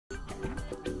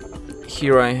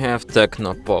Here I have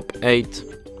TECNO Pop 8,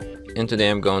 and today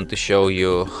I'm going to show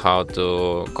you how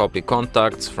to copy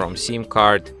contacts from SIM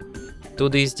card to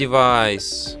this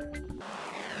device.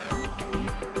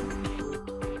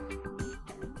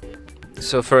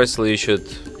 So firstly you should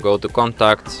go to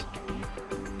contacts,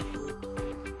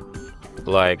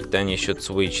 then you should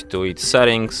switch to its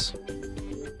settings,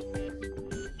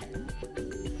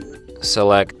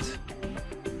 select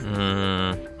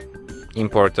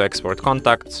import to export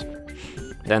contacts,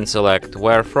 then select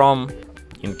where from,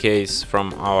 in case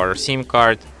from our SIM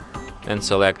card, then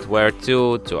select where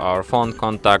to our phone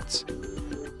contacts.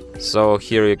 So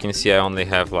here you can see I only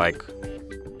have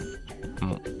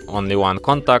only one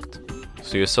contact,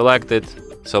 so you select it,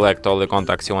 select all the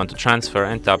contacts you want to transfer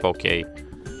and tap OK.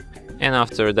 And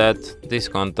after that these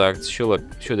contacts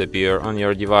should appear on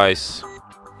your device.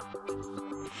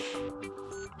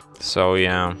 So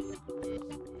yeah,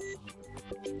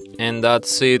 and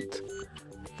that's it.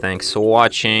 Thanks for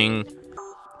watching.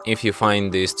 If you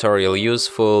find this tutorial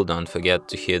useful, don't forget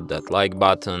to hit that like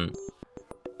button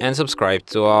and subscribe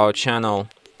to our channel.